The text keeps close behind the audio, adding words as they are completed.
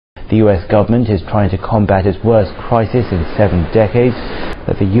The US government is trying to combat its worst crisis in 7 decades,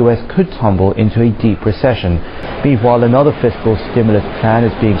 that the US could tumble into a deep recession. Meanwhile, another fiscal stimulus plan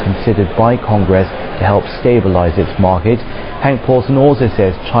is being considered by Congress to help stabilize its market. Hank Paulson also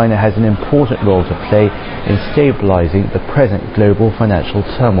says China has an important role to play in stabilizing the present global financial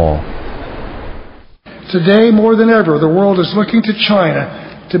turmoil. Today, more than ever, the world is looking to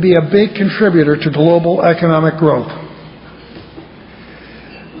China to be a big contributor to global economic growth.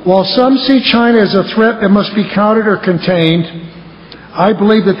 While some see China as a threat that must be countered or contained, I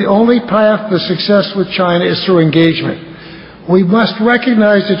believe that the only path to success with China is through engagement. We must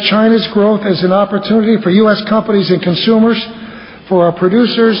recognize that China's growth is an opportunity for U.S. companies and consumers, for our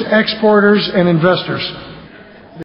producers, exporters, and investors.